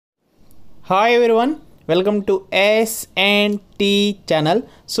Hi everyone, welcome to S&T channel.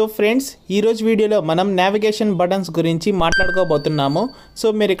 So friends ఈరోజు వీడియోలో మనం నావిగేషన్ బటన్స్ గురించి మాట్లాడుకోబోతున్నాము. సో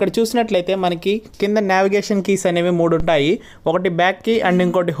మీరు ఇక్కడ చూసినట్లయితే మనకి కింద నావిగేషన్ కీస్ అనేవి 3 ఉంటాయి. ఒకటి బ్యాక్ కి అండ్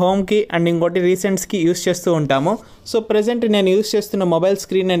ఇంకోటి హోమ్ కి అండ్ ఇంకోటి రీసెంట్స్కి యూస్ చేస్తూ ఉంటాము. సో ప్రెజెంట్ నేను యూస్ చేస్తున్న మొబైల్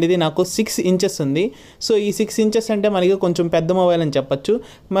స్క్రీన్ అనేది నాకు 6 ఇంచెస్ ఉంది. సో ఈ 6 ఇంచెస్ అంటే మనకి కొంచెం పెద్ద మొబైల్ అని చెప్పొచ్చు.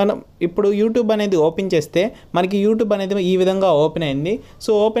 మనం ఇప్పుడు యూట్యూబ్ అనేది ఓపెన్ చేస్తే మనకి యూట్యూబ్ అనేది ఈ విధంగా ఓపెన్ అయింది.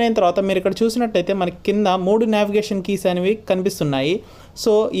 సో ఓపెన్ అయిన తర్వాత మీరు ఇక్కడ చూసినట్లయితే మనకి కింద 3 నావిగేషన్ కీస్ అనేవి కనిపిస్తున్నాయి.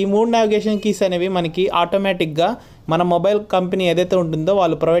 సో ఈ 3 నావిగేషన్ కీస్ అనేవి మనకి ఆటోమేటిక్గా మన మొబైల్ కంపెనీ ఏదైతే ఉంటుందో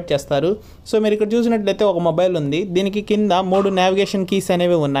వాళ్ళు ప్రొవైడ్ చేస్తారు. సో మీరు ఇక్కడ చూసినట్లయితే ఒక మొబైల్ ఉంది, దీనికి కింద 3 నావిగేషన్ కీస్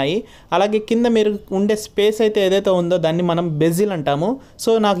అనేవి ఉన్నాయి. అలాగే కింద మీరు ఉండే స్పేస్ అయితే ఏదైతే ఉందో దాన్ని మనం బెజిల్ అంటాము.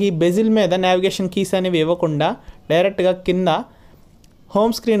 సో నాకు ఈ బెజిల్ మీద నావిగేషన్ కీస్ అనేవి ఇవ్వకుండా డైరెక్ట్గా కింద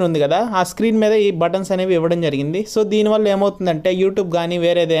హోమ్ స్క్రీన్ ఉంది కదా, ఆ స్క్రీన్ మీద ఈ బటన్స్ అనేవి ఇవ్వడం జరిగింది. సో దీనివల్ల ఏమవుతుందంటే యూట్యూబ్ కానీ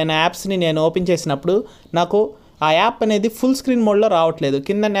వేరే ఏదైనా యాప్స్ని నేను ఓపెన్ చేసినప్పుడు నాకు ఆ యాప్ అనేది ఫుల్ స్క్రీన్ మోడ్లో రావట్లేదు,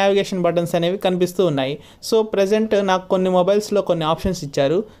 కింద నావిగేషన్ బటన్స్ అనేవి కనిపిస్తూ ఉన్నాయి. సో ప్రజెంట్ నాకు కొన్ని మొబైల్స్లో కొన్ని ఆప్షన్స్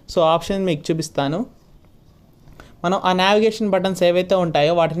ఇచ్చారు. సో ఆప్షన్ మీకు చూపిస్తాను. మనం ఆ నావిగేషన్ బటన్స్ ఏవైతే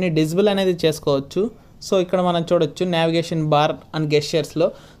ఉంటాయో వాటిని డిజబుల్ అనేది చేసుకోవచ్చు. సో ఇక్కడ మనం చూడొచ్చు నావిగేషన్ బార్ అండ్ గెస్చర్స్లో.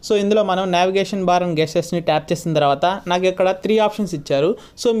 సో ఇందులో మనం నావిగేషన్ బార్ అండ్ గెస్చర్స్ని ట్యాప్ చేసిన తర్వాత నాకు ఇక్కడ 3 ఆప్షన్స్ ఇచ్చారు.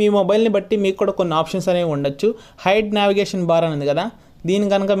 సో మీ మొబైల్ని బట్టి మీకు కూడా కొన్ని ఆప్షన్స్ అనేవి ఉండొచ్చు. హైడ్ నావిగేషన్ బార్ అనేది కదా, దీని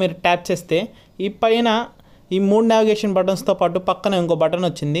కనుక మీరు ట్యాప్ చేస్తే ఈ పైన ఈ 3 నావిగేషన్ బటన్స్తో పాటు పక్కన ఇంకో బటన్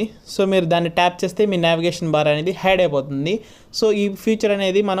వచ్చింది. సో మీరు దాన్ని ట్యాప్ చేస్తే మీ నావిగేషన్ బార్ అనేది హైడ్ అయిపోతుంది. సో ఈ ఫీచర్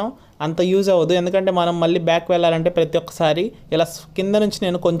అనేది మనం అంత యూజ్ అవ్వదు, ఎందుకంటే మనం మళ్ళీ బ్యాక్ వెళ్ళాలంటే ప్రతి ఒక్కసారి ఇలా కింద నుంచి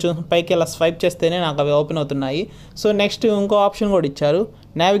నేను కొంచెం పైకి ఇలా స్వైప్ చేస్తేనే నాకు అవి ఓపెన్ అవుతున్నాయి. సో నెక్స్ట్ ఇంకో ఆప్షన్ కూడా ఇచ్చారు,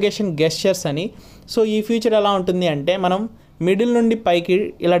 నావిగేషన్ గెస్చర్స్ అని. సో ఈ ఫీచర్ ఎలా ఉంటుంది అంటే మనం మిడిల్ నుండి పైకి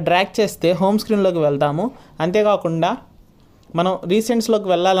ఇలా డ్రాగ్ చేస్తే హోమ్ స్క్రీన్లోకి వెళ్తాము. అంతేకాకుండా మనం రీసెంట్స్లోకి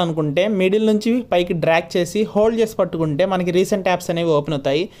వెళ్ళాలనుకుంటే మిడిల్ నుంచి పైకి డ్రాగ్ చేసి హోల్డ్ చేసి పట్టుకుంటే మనకి రీసెంట్ యాప్స్ అనేవి ఓపెన్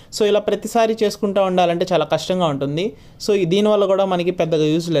అవుతాయి. సో ఇలా ప్రతిసారి చేసుకుంటూ ఉండాలంటే చాలా కష్టంగా ఉంటుంది. సో దీనివల్ల కూడా మనకి పెద్దగా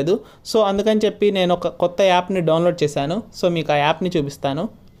యూజ్ లేదు. సో అందుకని చెప్పి నేను ఒక కొత్త యాప్ని డౌన్లోడ్ చేశాను. సో మీకు ఆ యాప్ని చూపిస్తాను.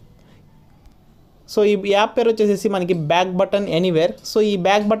 సో ఈ యాప్ పేరు వచ్చేసి మనకి బ్యాక్ బటన్ ఎనీవేర్. సో ఈ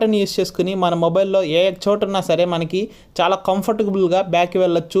బ్యాక్ బటన్ యూస్ చేసుకుని మన మొబైల్లో ఏ చోట ఉన్నా సరే మనకి చాలా కంఫర్టబుల్గా బ్యాక్కి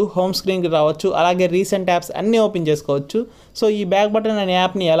వెళ్ళొచ్చు, హోమ్ స్క్రీన్కి రావచ్చు, అలాగే రీసెంట్ యాప్స్ అన్నీ ఓపెన్ చేసుకోవచ్చు. సో ఈ బ్యాక్ బటన్ అనే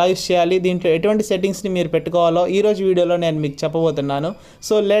యాప్ని ఎలా యూస్ చేయాలి, దీంట్లో ఎటువంటి సెట్టింగ్స్ని మీరు పెట్టుకోవాలో ఈరోజు వీడియోలో నేను మీకు చెప్పబోతున్నాను.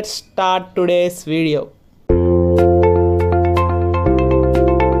 So let's start today's video.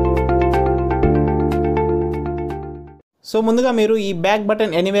 So ముందుగా మీరు ఈ బ్యాక్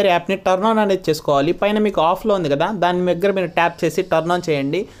బటన్ ఎనీవేర్ యాప్ని టర్న్ ఆన్ అనేది చేసుకోవాలి. పైన మీకు ఆఫ్లో ఉంది కదా, దాని దగ్గర మీరు ట్యాప్ చేసి టర్న్ ఆన్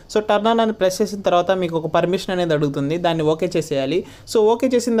చేయండి. సో టర్న్ ఆన్ అని ప్రెస్ చేసిన తర్వాత మీకు ఒక పర్మిషన్ అనేది అడుగుతుంది, దాన్ని ఓకే చేసేయాలి. సో ఓకే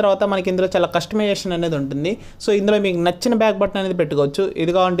చేసిన తర్వాత మనకి ఇందులో చాలా కస్టమైజేషన్ అనేది ఉంటుంది. సో ఇందులో మీకు నచ్చిన బ్యాక్ బటన్ అనేది పెట్టుకోవచ్చు,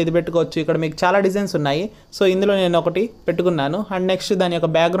 ఇది కావాలంటే ఇది పెట్టుకోవచ్చు. ఇక్కడ మీకు చాలా డిజైన్స్ ఉన్నాయి. సో ఇందులో నేను ఒకటి పెట్టుకున్నాను. అండ్ నెక్స్ట్ దాని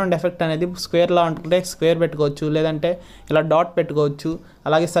యొక్క బ్యాక్గ్రౌండ్ ఎఫెక్ట్ అనేది స్క్వేర్లా ఉంటుంటే స్క్వేర్ పెట్టుకోవచ్చు, లేదంటే ఇలా డాట్ పెట్టుకోవచ్చు,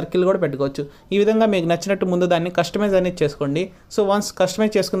 అలాగే సర్కిల్ కూడా పెట్టుకోవచ్చు. ఈ విధంగా మీకు నచ్చినట్టు ముందు దాన్ని కస్టమైజ్ అనేది చేసుకోండి. సో వన్స్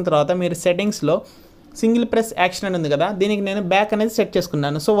కస్టమైజ్ చేసుకున్న తర్వాత మీరు సెట్టింగ్స్లో సింగిల్ ప్రెస్ యాక్షన్ అని ఉంది కదా, దీనికి నేను బ్యాక్ అనేది సెట్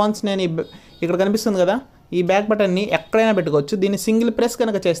చేసుకున్నాను. సో వన్స్ నేను ఇక్కడ కనిపిస్తుంది కదా, ఈ బ్యాక్ బటన్ని ఎక్కడైనా పెట్టుకోవచ్చు. దీన్ని సింగిల్ ప్రెస్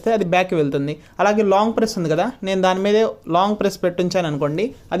కనుక చేస్తే అది బ్యాక్కి వెళ్తుంది. అలాగే లాంగ్ ప్రెస్ ఉంది కదా, నేను దాని మీదే లాంగ్ ప్రెస్ పెట్టించాను అనుకోండి,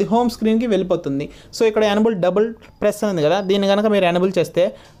 అది హోమ్ స్క్రీన్కి వెళ్ళిపోతుంది. సో ఇక్కడ ఎనబుల్ డబుల్ ప్రెస్ ఉంది కదా, దీన్ని కనుక మీరు ఎనబుల్ చేస్తే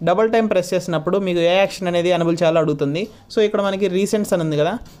డబుల్ టైం ప్రెస్ చేసినప్పుడు మీకు ఏ యాక్షన్ అనేది ఎనబుల్ చేయాలో అడుగుతుంది. సో ఇక్కడ మనకి రీసెంట్స్ అని ఉంది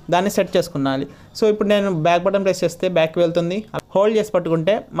కదా, దాన్ని సెట్ చేసుకున్నాను. సో ఇప్పుడు నేను బ్యాక్ బటన్ ప్రెస్ చేస్తే బ్యాక్కి వెళ్తుంది, హోల్డ్ చేసి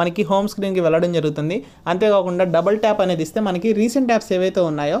పట్టుకుంటే మనకి హోమ్ స్క్రీన్కి వెళ్ళడం జరుగుతుంది. అంతేకాకుండా డబుల్ ట్యాప్ అనేది ఇస్తే మనకి రీసెంట్ యాప్స్ ఏవైతే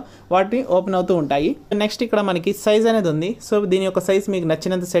ఉన్నాయో వాటిని ఓపెన్ అవుతూ ఉంటాయి. నెక్స్ట్ ఇక్కడ మనకి సైజ్ అనేది ఉంది. సో దీని యొక్క సైజ్ మీకు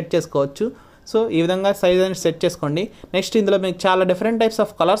నచ్చినంత సెట్ చేసుకోవచ్చు. సో ఈ విధంగా సైజ్ అనేది సెట్ చేసుకోండి. నెక్స్ట్ ఇందులో మీకు చాలా డిఫరెంట్ టైప్స్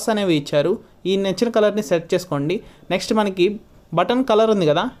ఆఫ్ కలర్స్ అనేవి ఇచ్చారు. ఈ నచ్చిన కలర్ని సెట్ చేసుకోండి. నెక్స్ట్ మనకి బటన్ కలర్ ఉంది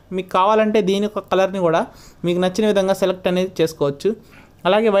కదా, మీకు కావాలంటే దీని యొక్క కలర్ని కూడా మీకు నచ్చిన విధంగా సెలెక్ట్ అనేది చేసుకోవచ్చు.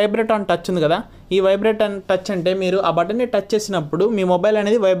 అలాగే వైబ్రేట్ ఆన్ టచ్ ఉంది కదా, ఈ వైబ్రేట్ ఆన్ టచ్ అంటే మీరు ఆ బటన్ని టచ్ చేసినప్పుడు మీ మొబైల్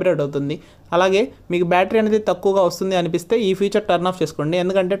అనేది వైబ్రేట్ అవుతుంది. అలాగే మీకు బ్యాటరీ అనేది తక్కువగా వస్తుంది అనిపిస్తే ఈ ఫీచర్ టర్న్ ఆఫ్ చేసుకోండి,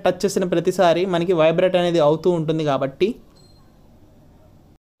 ఎందుకంటే టచ్ చేసిన ప్రతిసారి మనకి వైబ్రేట్ అనేది అవుతూ ఉంటుంది కాబట్టి.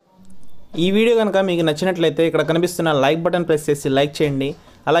 ఈ వీడియో కనుక మీకు నచ్చినట్లయితే ఇక్కడ కనిపిస్తున్న లైక్ బటన్ ప్రెస్ చేసి లైక్ చేయండి.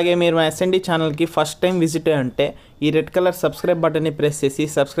 అలాగే మీరు మా S&T ఛానల్కి ఫస్ట్ టైం విజిట్ అయ్యి ఉంటే ఈ రెడ్ కలర్ సబ్స్క్రైబ్ బటన్ని ప్రెస్ చేసి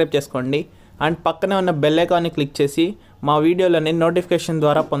సబ్స్క్రైబ్ చేసుకోండి. అండ్ పక్కనే ఉన్న బెల్ ఐకాన్ని క్లిక్ చేసి మా వీడియోలని నోటిఫికేషన్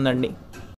ద్వారా పొందండి.